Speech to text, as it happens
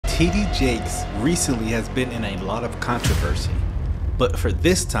T.D. Jakes recently has been in a lot of controversy, but for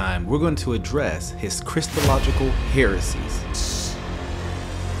this time we're going to address his Christological heresies.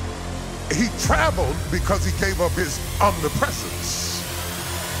 He traveled because he gave up his omnipresence.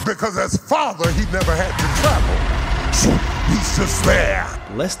 Because as father, he never had to travel. He's just there.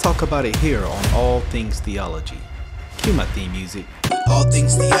 Let's talk about it here on All Things Theology. Cue my theme music. All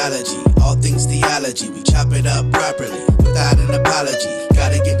things theology, we chop it up properly, without an apology.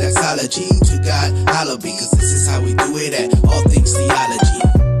 Gotta get that theology to God, hallowed be, cause this is how we do it at All Things Theology.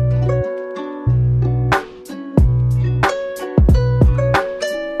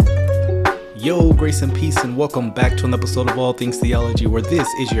 Yo, grace and peace, and welcome back to an episode of All Things Theology, where this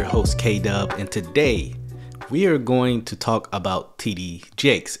is your host, K-Dub, and today we are going to talk about T.D.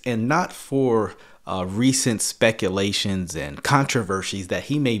 Jakes, and not for recent speculations and controversies that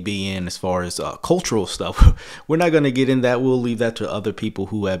he may be in as far as cultural stuff. We're not going to get in that. We'll leave that to other people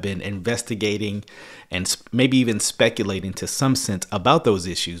who have been investigating and maybe even speculating to some sense about those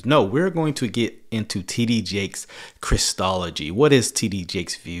issues. No, we're going to get into T.D. Jakes' Christology. What is T.D.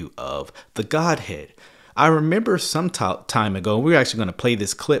 Jakes' view of the Godhead? I remember some time ago, we're actually going to play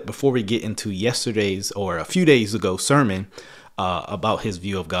this clip before we get into yesterday's or a few days ago sermon about his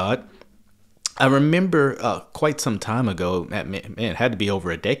view of God. I remember quite some time ago, man, it had to be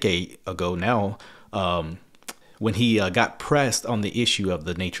over a decade ago now, when he got pressed on the issue of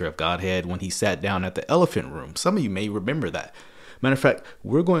the nature of Godhead when he sat down at the elephant room. Some of you may remember that. Matter of fact,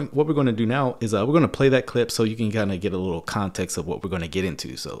 what we're going to do now is we're going to play that clip so you can kind of get a little context of what we're going to get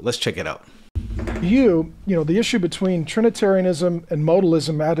into. So let's check it out. You know, the issue between Trinitarianism and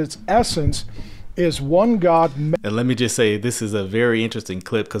modalism at its essence is one God. And let me just say, this is a very interesting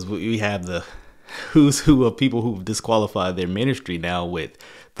clip because we have the who's who of people who've disqualified their ministry now with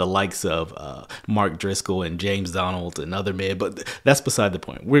the likes of Mark Driscoll and James Donald and other men. But that's beside the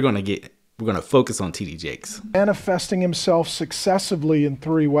point. We're going to focus on T.D. Jakes. Manifesting himself successively in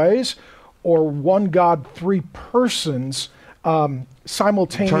three ways, or one God, three persons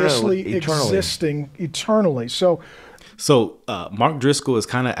simultaneously existing eternally. So Mark Driscoll is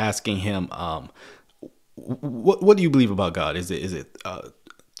kind of asking him, what do you believe about God? Is it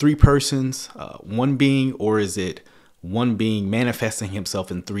three persons, one being, or is it one being manifesting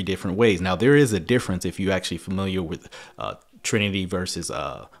himself in three different ways? Now, there is a difference if you're actually familiar with Trinity versus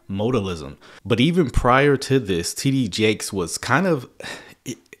modalism. But even prior to this, T.D. Jakes was kind of,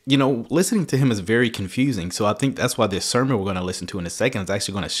 you know, listening to him is very confusing. So I think that's why this sermon we're going to listen to in a second is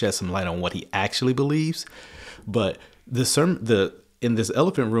actually going to shed some light on what he actually believes. But the sermon, in this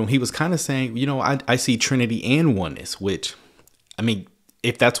elephant room, he was kind of saying, you know, I see Trinity and oneness, which, I mean,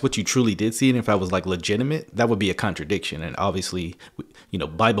 if that's what you truly did see, and if I was like legitimate, that would be a contradiction. And obviously, you know,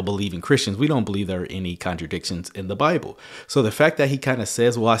 Bible believing Christians, we don't believe there are any contradictions in the Bible. So the fact that he kind of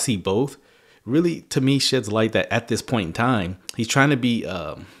says, well, I see both, really, to me, sheds light that at this point in time, he's trying to be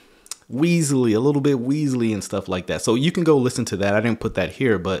weaselly, a little bit weaselly and stuff like that. So you can go listen to that. I didn't put that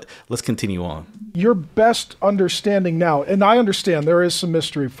here, but let's continue on. Your best understanding now, and I understand there is some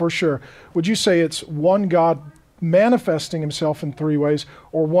mystery for sure. Would you say it's one God manifesting himself in three ways,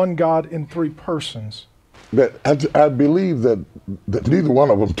 or one God in three persons? That I believe that neither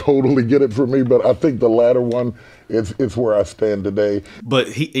one of them totally get it for me, but I think the latter one is where I stand today. But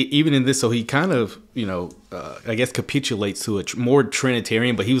he, even in this, so he kind of, you know, I guess capitulates to a more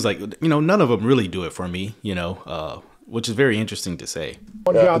Trinitarian, but he was like, you know, none of them really do it for me, you know, which is very interesting to say.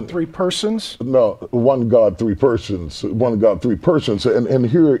 One God, three persons? No, one God, three persons. One God, three persons. And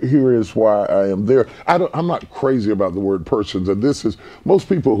here is why I am there. I'm not crazy about the word persons. And this is, most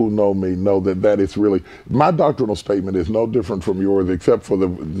people who know me know that is really, my doctrinal statement is no different from yours, except for the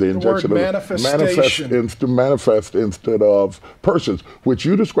injection word of manifest instead of persons, which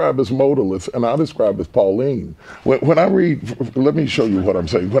you describe as modalists and I describe as Pauline. When I read, let me show you what I'm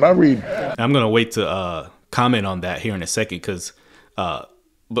saying. When I read, I'm going to wait to comment on that here in a second, because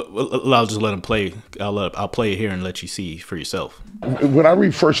but I'll just let him play. I'll play it here and let you see for yourself. When I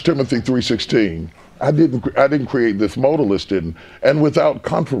read 1 Timothy 3:16, I didn't create this, modalist didn't, and without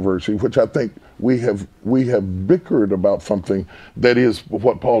controversy, which I think we have bickered about something that is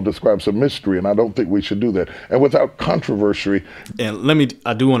what Paul describes a mystery, and I don't think we should do that. And without controversy. And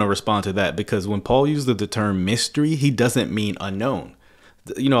I do want to respond to that, because when Paul uses the term mystery, he doesn't mean unknown.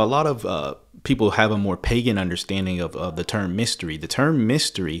 you know, a lot of people have a more pagan understanding of the term mystery. The term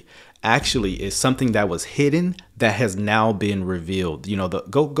mystery actually is something that was hidden that has now been revealed. You know,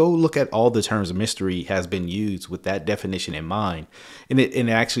 go look at all the terms of mystery has been used with that definition in mind, and it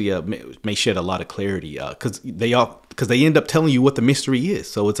actually may shed a lot of clarity because they end up telling you what the mystery is.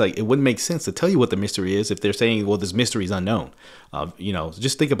 So it's like it wouldn't make sense to tell you what the mystery is if they're saying, well, this mystery is unknown. You know,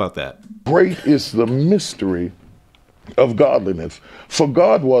 just think about that. Great is the mystery of godliness, for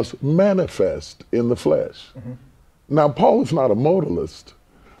God was manifest in the flesh. Now, Paul is not a modalist,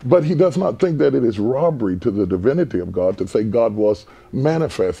 but he does not think that it is robbery to the divinity of God to say God was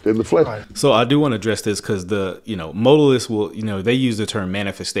manifest in the flesh. So I do want to address this because the, you know, modalists will, you know, they use the term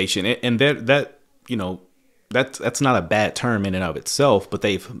manifestation, and that you know, that's not a bad term in and of itself, but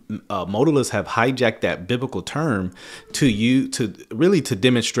modalists have hijacked that biblical term to really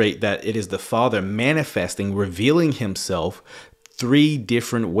demonstrate that it is the Father manifesting, revealing himself three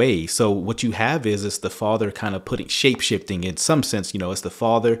different ways. So what you have is the Father kind of putting shape-shifting in some sense. You know, it's the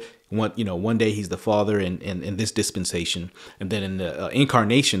Father. One day he's the Father in this dispensation, and then in the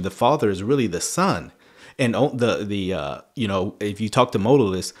incarnation, the Father is really the Son. And you know, if you talk to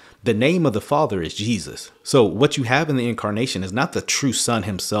modalists, the name of the Father is Jesus. So what you have in the incarnation is not the true Son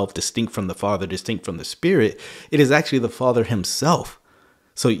himself, distinct from the Father, distinct from the Spirit. It is actually the Father himself.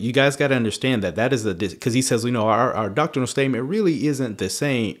 So you guys got to understand that is because he says, you know, our doctrinal statement really isn't the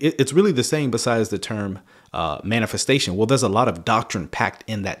same. It's really the same besides the term manifestation. Well, there's a lot of doctrine packed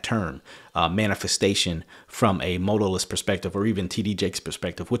in that term, manifestation, from a modalist perspective or even T.D. Jakes'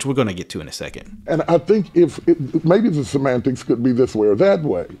 perspective, which we're going to get to in a second. And I think maybe the semantics could be this way or that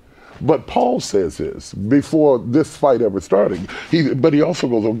way. But Paul says this before this fight ever started. But he also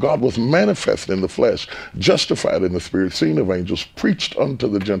goes, oh, God was manifest in the flesh, justified in the spirit, seen of angels, preached unto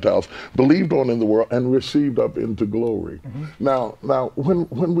the Gentiles, believed on in the world, and received up into glory. Now,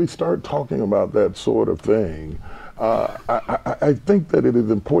 when we start talking about that sort of thing, I think that it is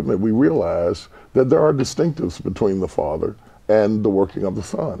important that we realize that there are distinctives between the Father and the working of the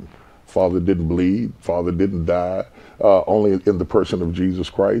Son. Father didn't bleed, Father didn't die, only in the person of Jesus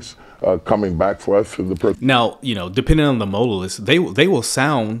Christ, coming back for us in the person. Now, you know, depending on the modalist, they will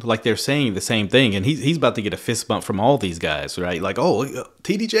sound like they're saying the same thing, and he's about to get a fist bump from all these guys, right? Like, oh,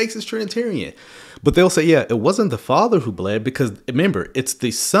 T.D. Jakes is Trinitarian. But they'll say, yeah, it wasn't the Father who bled, because remember, it's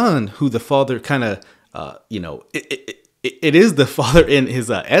the Son who the Father kind of, you know, it is the Father in his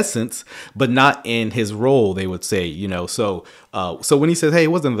essence, but not in his role, they would say, you know. So when he says, hey,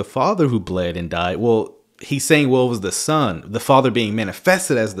 it wasn't the Father who bled and died, well, he's saying, well, it was the Son, the Father being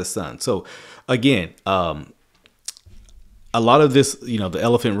manifested as the Son. So again, a lot of this, you know, the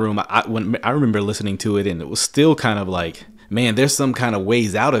elephant room, when I remember listening to it, and it was still kind of like, man, there's some kind of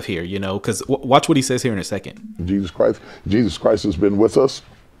ways out of here, you know, because watch what he says here in a second. Jesus Christ has been with us,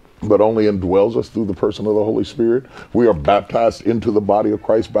 but only indwells us through the person of the Holy Spirit. We are baptized into the body of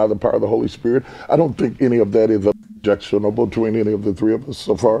Christ by the power of the Holy Spirit. I don't think any of that is objectionable between any of the three of us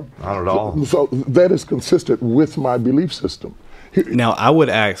so far. Not at all. So that is consistent with my belief system. Now, I would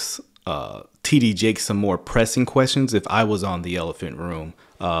ask T.D. Jakes some more pressing questions if I was on the elephant room.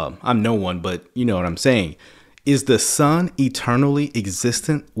 I'm no one, but you know what I'm saying. Is the Son eternally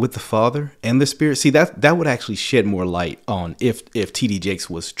existent with the Father and the Spirit? See, that would actually shed more light on if T.D. Jakes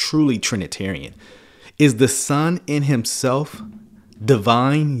was truly Trinitarian. Is the Son in himself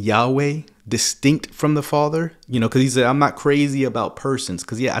divine, Yahweh, distinct from the Father? You know, because he said, I'm not crazy about persons.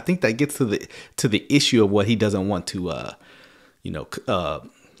 Because, yeah, I think that gets to the issue of what he doesn't want to, you know,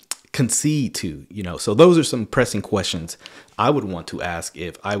 concede to, you know. So those are some pressing questions I would want to ask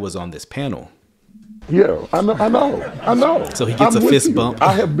if I was on this panel. Yeah, I know. So he gets a fist bump.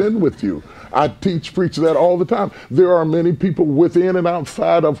 I have been with you. I preach that all the time. There are many people within and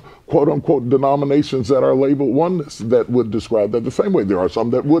outside of quote unquote denominations that are labeled oneness that would describe that the same way. There are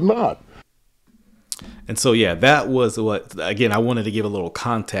some that would not. And so, yeah, that was what, again, I wanted to give a little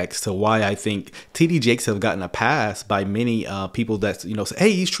context to why I think T.D. Jakes have gotten a pass by many people that, you know, say,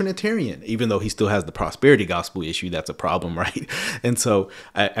 hey, he's Trinitarian, even though he still has the prosperity gospel issue. That's a problem, right? And so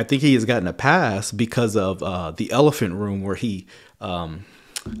I think he has gotten a pass because of the elephant room where he, you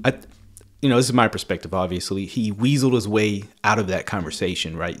know, this is my perspective, obviously. He weaseled his way out of that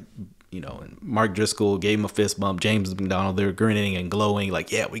conversation, right? You know, and Mark Driscoll gave him a fist bump. James McDonald, they're grinning and glowing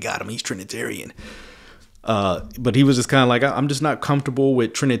like, yeah, we got him. He's Trinitarian. But he was just kind of like, I'm just not comfortable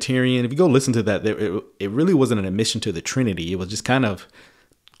with Trinitarian. If you go listen to that, it really wasn't an admission to the Trinity. It was just kind of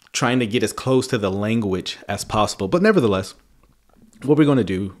trying to get as close to the language as possible. But nevertheless, what we're going to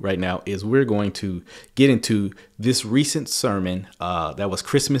do right now is we're going to get into this recent sermon that was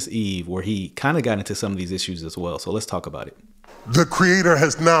Christmas Eve, where he kind of got into some of these issues as well. So let's talk about it. The creator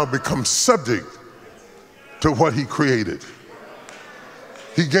has now become subject to what he created.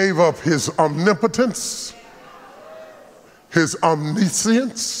 He gave up his omnipotence, his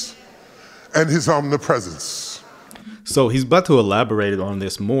omniscience, and his omnipresence. So he's about to elaborate on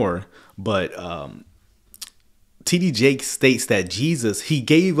this more, but T.D. Jakes states that Jesus, he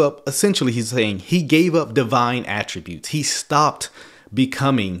gave up, essentially he's saying he gave up divine attributes. He stopped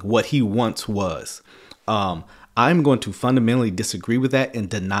becoming what he once was. I'm going to fundamentally disagree with that and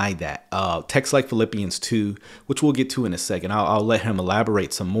deny that. Texts like Philippians 2, which we'll get to in a second, I'll let him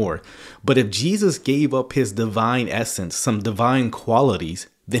elaborate some more. But if Jesus gave up his divine essence, some divine qualities,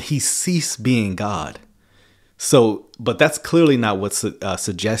 then he ceased being God. So, but that's clearly not what's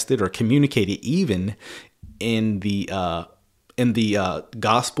suggested or communicated even in the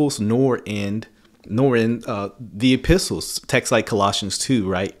Gospels, nor in the epistles. Texts like Colossians 2,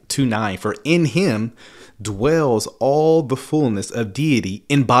 right? 2:9. For in him dwells all the fullness of deity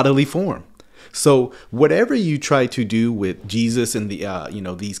in bodily form. So whatever you try to do with Jesus and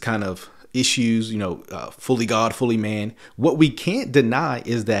the these kind of issues, fully God, fully man, what we can't deny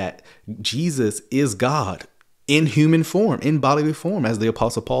is that Jesus is God in human form, in bodily form, as the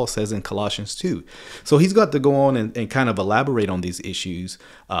Apostle Paul says in Colossians 2. So he's got to go on and kind of elaborate on these issues.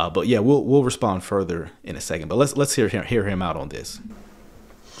 But yeah, we'll respond further in a second. But let's hear him out on this.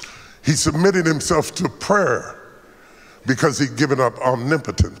 He submitted himself to prayer because he'd given up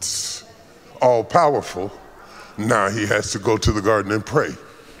omnipotence, all powerful. Now he has to go to the garden and pray.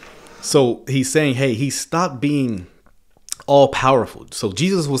 So he's saying, hey, he stopped being all powerful. So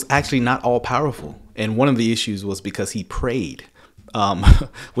Jesus was actually not all powerful. And one of the issues was because he prayed,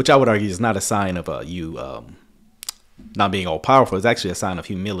 which I would argue is not a sign of you not being all powerful. It's actually a sign of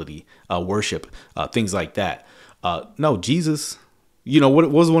humility, worship, things like that. No, Jesus,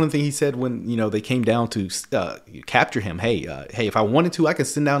 what was one of the things he said when, they came down to capture him? Hey, if I wanted to, I could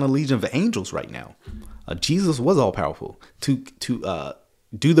send down a legion of angels right now. Jesus was all powerful to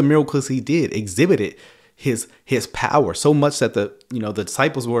do the miracles he did, exhibited his power so much that the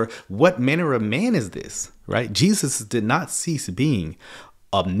disciples were, what manner of man is this? Right? Jesus did not cease being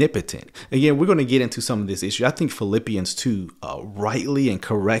omnipotent. Again, we're going to get into some of this issue. I think Philippians 2 rightly and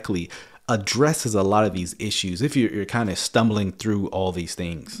correctly addresses a lot of these issues if you're kind of stumbling through all these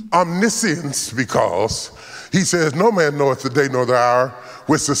things. Omniscience, because he says, no man knoweth the day nor the hour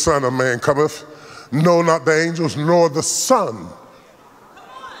which the Son of Man cometh, no, not the angels, nor the Son,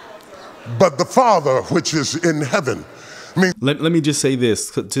 but the Father which is in heaven. Let me just say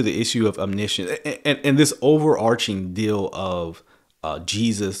this to the issue of omniscience and this overarching deal of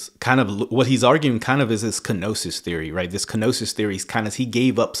Jesus, kind of what he's arguing kind of is this kenosis theory, right? This kenosis theory is kind of, he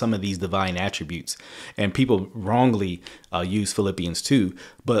gave up some of these divine attributes, and people wrongly use Philippians 2.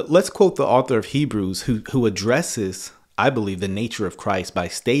 But let's quote the author of Hebrews who addresses, I believe, the nature of Christ by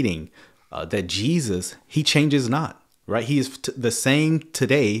stating that Jesus, he changes not, right? He is the same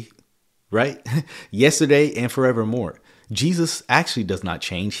today, right? Yesterday and forevermore. Jesus actually does not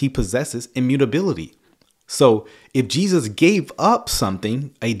change. He possesses immutability. So if Jesus gave up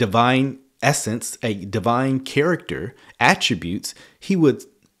something, a divine essence, a divine character, attributes, he would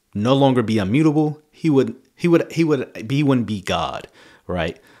no longer be immutable. He wouldn't be God,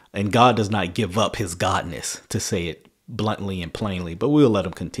 right? And God does not give up his godness, to say it bluntly and plainly, but we'll let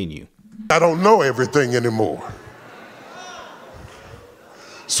him continue. I don't know everything anymore.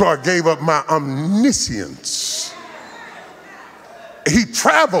 So I gave up my omniscience. He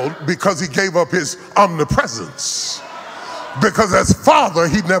traveled because he gave up his omnipresence. Because as Father,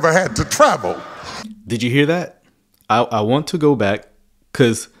 he never had to travel. Did you hear that? I want to go back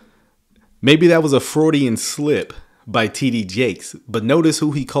because maybe that was a Freudian slip by T.D. Jakes, but notice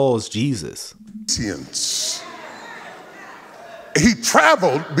who he calls Jesus. He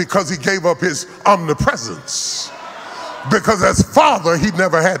traveled because he gave up his omnipresence. Because as Father, he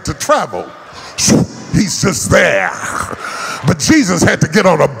never had to travel. He's just there. But Jesus had to get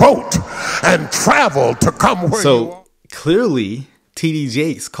on a boat and travel to come where you are. Clearly, T.D.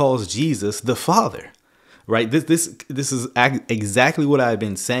 Jakes calls Jesus the Father, right? This is exactly what I've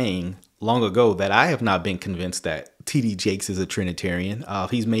been saying long ago, that I have not been convinced that T.D. Jakes is a Trinitarian.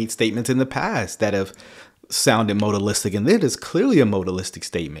 He's made statements in the past that have sounded modalistic, and that is clearly a modalistic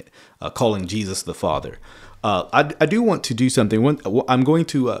statement, calling Jesus the Father. I do want to do something. I'm going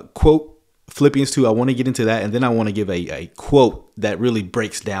to quote Philippians 2. I want to get into that, and then I want to give a quote that really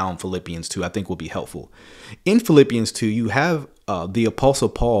breaks down Philippians 2. I think will be helpful. In Philippians 2, you have the Apostle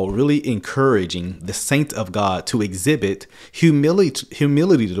Paul really encouraging the saints of God to exhibit humility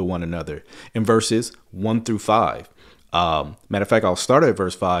to one another in verses 1 through 5. Matter of fact, I'll start at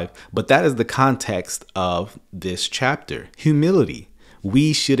verse 5, but that is the context of this chapter. Humility.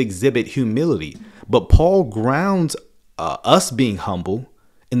 We should exhibit humility. But Paul grounds us being humble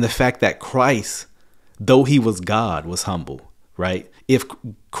in the fact that Christ, though he was God, was humble, right? If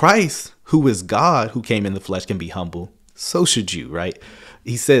Christ, who is God, who came in the flesh, can be humble, so should you, right?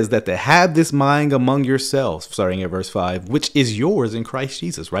 He says that to have this mind among yourselves, starting at verse 5, which is yours in Christ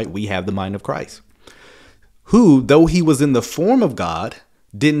Jesus, right? We have the mind of Christ, who, though he was in the form of God,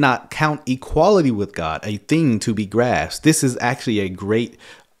 did not count equality with God a thing to be grasped. This is actually a great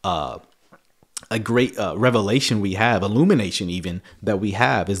revelation we have, illumination even, that we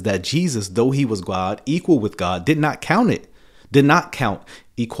have, is that Jesus, though he was God, equal with God, did not count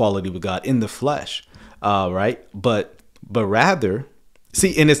equality with God in the flesh, right? But rather,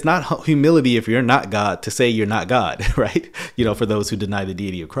 see, and it's not humility if you're not God to say you're not God, right? You know, for those who deny the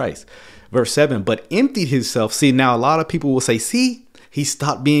deity of Christ. Verse 7, but emptied himself. See, now a lot of people will say, see, he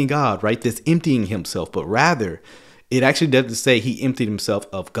stopped being God, right? This emptying himself. But rather, it actually doesn't say he emptied himself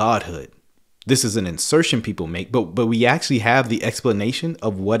of godhood. This is an insertion people make, but we actually have the explanation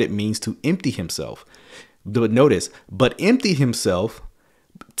of what it means to empty himself. But notice, but emptied himself,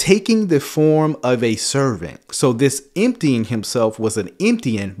 taking the form of a servant. So this emptying himself was an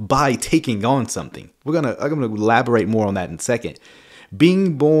emptying by taking on something. I'm gonna elaborate more on that in a second.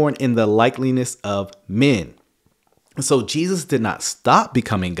 Being born in the likeness of men. So Jesus did not stop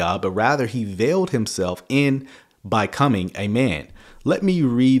becoming God, but rather he veiled himself in by becoming a man. Let me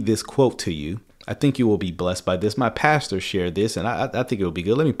read this quote to you. I think you will be blessed by this. My pastor shared this, and I think it will be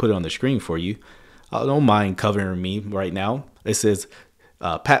good. Let me put it on the screen for you. I don't mind covering me right now. It says,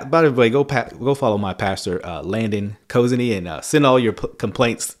 by the way, go follow my pastor, Landon Kozeny, and send all your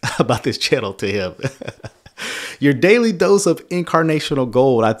complaints about this channel to him. Your daily dose of incarnational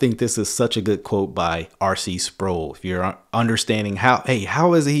gold. I think this is such a good quote by R.C. Sproul. If you're understanding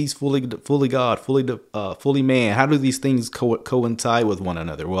how is he's fully God, fully man? How do these things coincide with one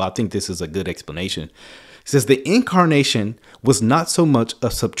another? Well, I think this is a good explanation. It says the incarnation was not so much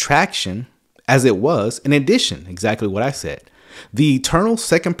a subtraction as it was an addition. Exactly what I said. The eternal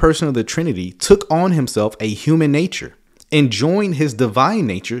second person of the Trinity took on himself a human nature and joined his divine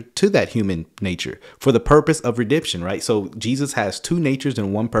nature to that human nature for the purpose of redemption, right? So Jesus has two natures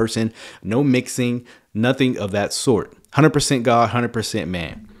in one person, no mixing, nothing of that sort. 100% God, 100%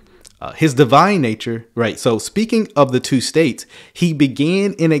 man. His divine nature, right? So speaking of the two states, he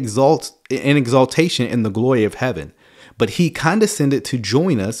began in exaltation in the glory of heaven, but he condescended to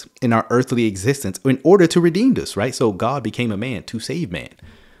join us in our earthly existence in order to redeem us, right? So God became a man to save man,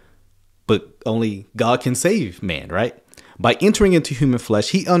 but only God can save man, right? By entering into human flesh,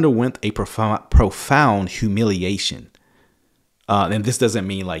 he underwent a profound humiliation. And this doesn't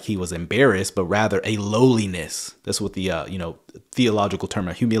mean like he was embarrassed, but rather a lowliness. That's what the, theological term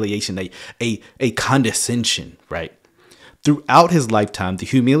of humiliation, a condescension, right? Throughout his lifetime, the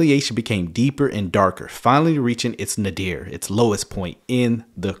humiliation became deeper and darker, finally reaching its nadir, its lowest point in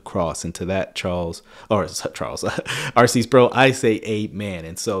the cross. And to that, R.C. Sproul, I say amen.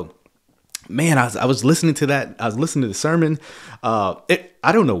 And so, man, I was listening to that. I was listening to the sermon.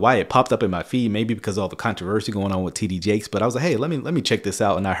 I don't know why it popped up in my feed, maybe because of all the controversy going on with T.D. Jakes. But I was like, hey, let me check this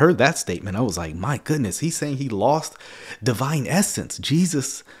out. And I heard that statement. I was like, my goodness, he's saying he lost divine essence.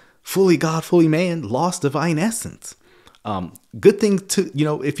 Jesus, fully God, fully man, lost divine essence. Good thing to,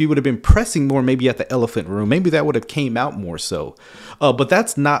 if you would have been pressing more, maybe at the elephant room, maybe that would have came out more so. But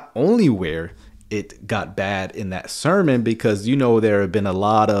that's not only where it got bad in that sermon, because there have been a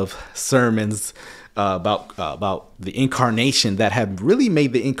lot of sermons about the incarnation that have really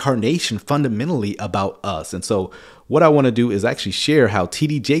made the incarnation fundamentally about us. And so what I want to do is actually share how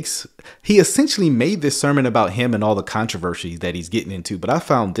T.D. Jakes, he essentially made this sermon about him and all the controversies that he's getting into. But I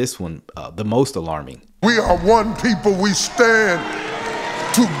found this one the most alarming. We are one people. We stand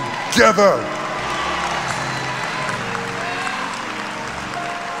together.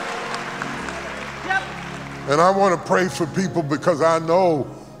 And I want to pray for people, because I know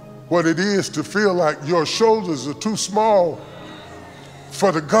what it is to feel like your shoulders are too small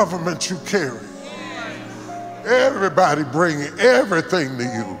for the government you carry. Everybody bringing everything to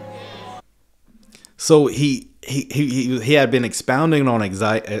you. So he had been expounding on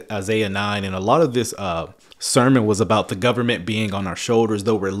Isaiah 9, and a lot of this sermon was about the government being on our shoulders,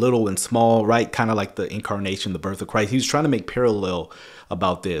 though we're little and small, right? Kind of like the incarnation, the birth of Christ. He was trying to make parallel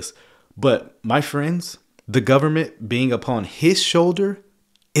about this. But my friends, the government being upon his shoulder,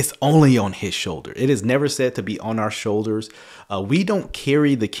 it's only on his shoulder. It is never said to be on our shoulders. We don't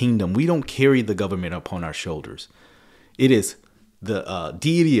carry the kingdom. We don't carry the government upon our shoulders. It is the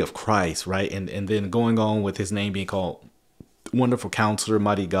deity of Christ, right? And then going on with his name being called Wonderful Counselor,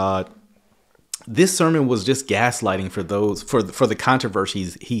 Mighty God. This sermon was just gaslighting for those for the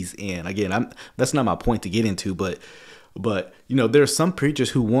controversies he's in. Again, that's not my point to get into, but you know, there are some preachers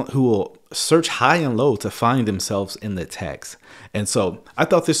who will search high and low to find themselves in the text. And so I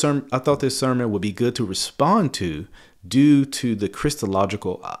thought this sermon would be good to respond to due to the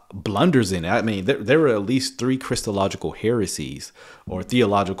Christological blunders in it. I mean, there were at least 3 Christological heresies or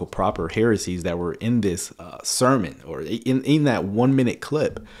theological proper heresies that were in this sermon or in that 1-minute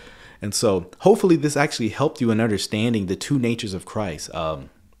clip. And so hopefully this actually helped you in understanding the 2 natures of Christ.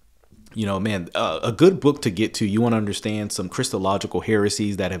 You know, man, a good book to get to, you want to understand some Christological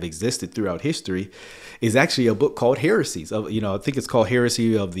heresies that have existed throughout history, is actually a book called Heresies. You know, I think it's called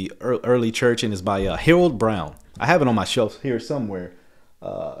Heresy of the Early Church, and it's by Harold Brown. I have it on my shelf here somewhere.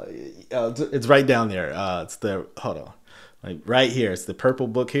 It's right down there. Hold on, like right here. It's the purple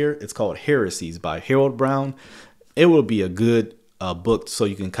book here. It's called Heresies by Harold Brown. It will be a good book so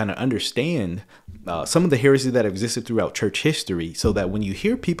you can kind of understand some of the heresies that have existed throughout church history, so that when you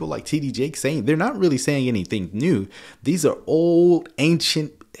hear people like T.D. Jakes saying, they're not really saying anything new. These are old,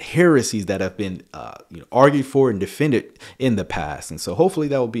 ancient heresies that have been argued for and defended in the past. And so hopefully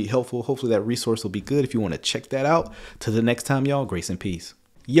that will be helpful. Hopefully that resource will be good if you want to check that out. Till the next time, y'all, grace and peace.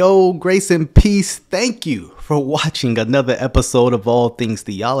 Yo, grace and peace. Thank you for watching another episode of All Things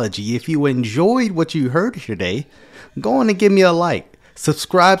Theology. If you enjoyed what you heard today, go on and give me a like,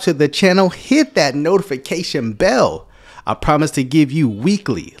 subscribe to the channel, hit that notification bell. I promise to give you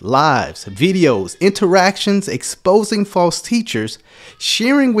weekly lives, videos, interactions, exposing false teachers,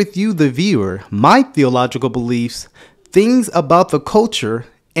 sharing with you, the viewer, my theological beliefs, things about the culture,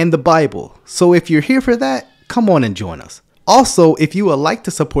 and the Bible. So if you're here for that, come on and join us. Also, if you would like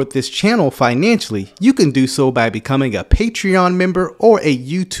to support this channel financially, you can do so by becoming a Patreon member or a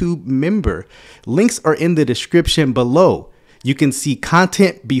YouTube member. Links are in the description below. You can see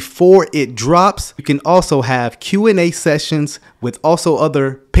content before it drops. You can also have Q&A sessions with also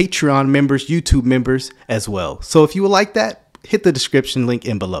other Patreon members, YouTube members as well. So if you would like that, hit the description link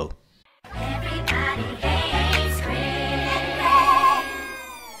in below.